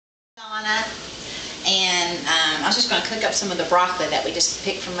Donna, and I was just going to cook up some of the broccoli that we just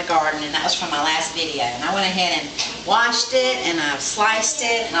picked from the garden, and that was from my last video. And I went ahead and washed it, and I sliced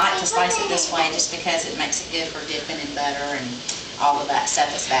it, and I like to slice it this way just because it makes it good for dipping in butter and all of that stuff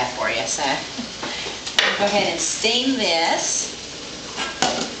that's bad for you. So go ahead and steam this.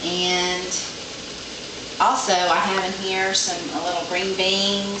 And also I have in here some little green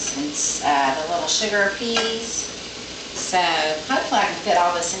beans and the little sugar peas. So hopefully I can fit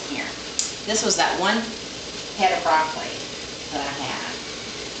all this in here. This was that one head of broccoli that I had.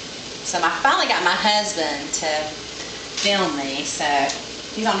 So I finally got my husband to film me. So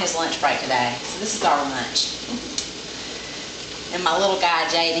he's on his lunch break today. So this is our lunch. And my little guy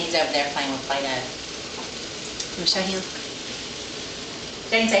Jaden, he's over there playing with Play-Doh. Let me show him.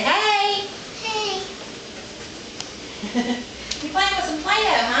 Jaden, say hey. Hey. You playing with some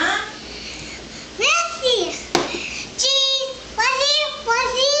Play-Doh, huh? Let's see. Cheese.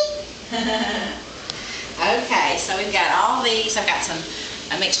 Okay, so we've got all these. I've got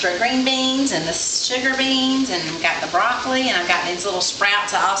a mixture of green beans and the sugar beans, and I've got the broccoli, and I've got these little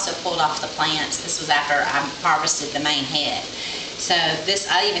sprouts I also pulled off the plants. This was after I harvested the main head. So this,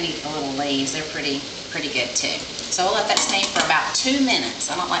 I even eat the little leaves. They're pretty good too. So we'll let that steam for about 2 minutes.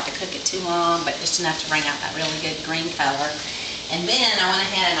 I don't like to cook it too long, but just enough to bring out that really good green color. And then I went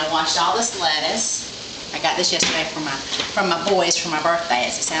ahead and I washed all this lettuce. I got this yesterday from my boys for my birthday.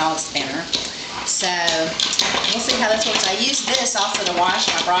 It's a salad spinner. So we'll see how this works. I use this also to wash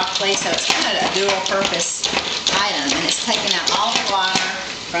my broccoli, so it's kind of a dual purpose item, and it's taking out all the water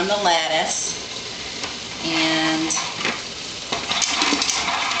from the lettuce. And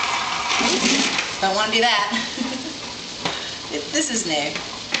don't want to do that. This is new.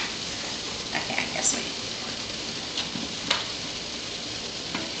 Okay, I guess we.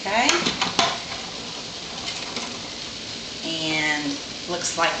 Okay. And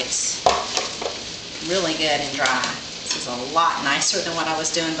looks like it's really good and dry. This is a lot nicer than what I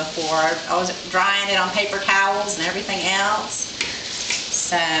was doing before. I was drying it on paper towels and everything else.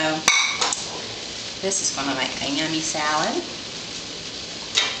 So this is going to make a yummy salad.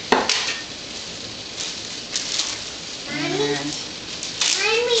 And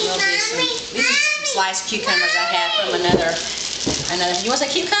we'll do some, these are some sliced cucumbers I had from another. You want some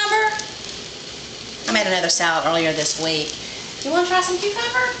cucumber? I made another salad earlier this week. You want to try some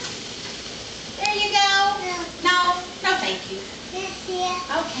cucumber? There you go. No, no, thank you. Yes,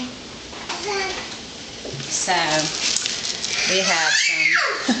 yeah. Okay. So we have some.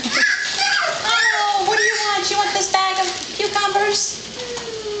 Oh, what do you want? You want this bag of cucumbers?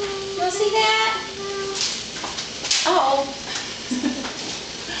 You want to see that? Oh.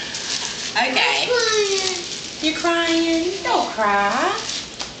 Okay. You're crying? Don't cry.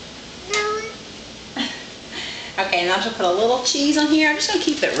 Okay, and I'm just going to put a little cheese on here. I'm just going to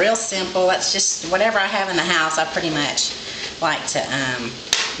keep it real simple. That's just whatever I have in the house. I pretty much like to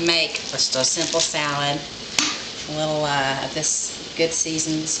make just a simple salad. A little of this good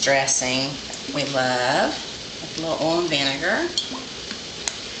seasoned dressing we love. With a little oil and vinegar.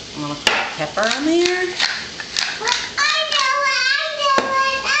 I'm going to put pepper in there.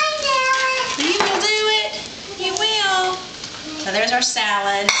 You will do it. You will. So there's our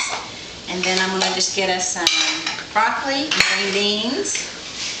salads. And then I'm going to just get us some broccoli and green beans.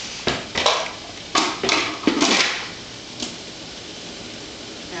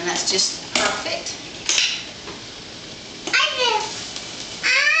 And that's just perfect.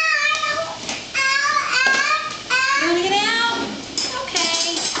 You want to get out?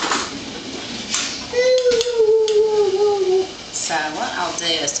 Okay. So what I'll do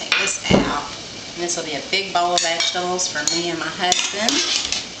is take this out. And this will be a big bowl of vegetables for me and my husband.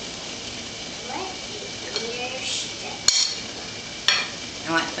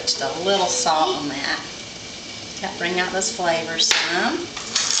 I like to put just a little salt on that. Got to bring out those flavors some.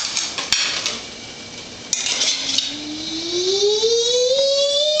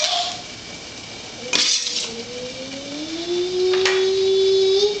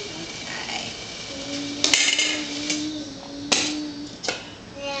 Okay.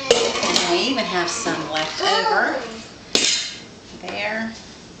 And we even have some left over there.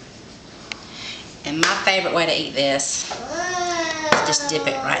 And my favorite way to eat this, just dip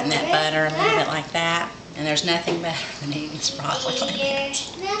it right in that butter a little bit like that. And there's nothing better than eating this broccoli like that.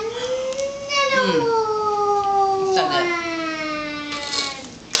 So good.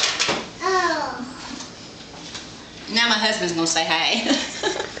 Now my husband's going to say hey.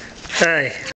 Hey.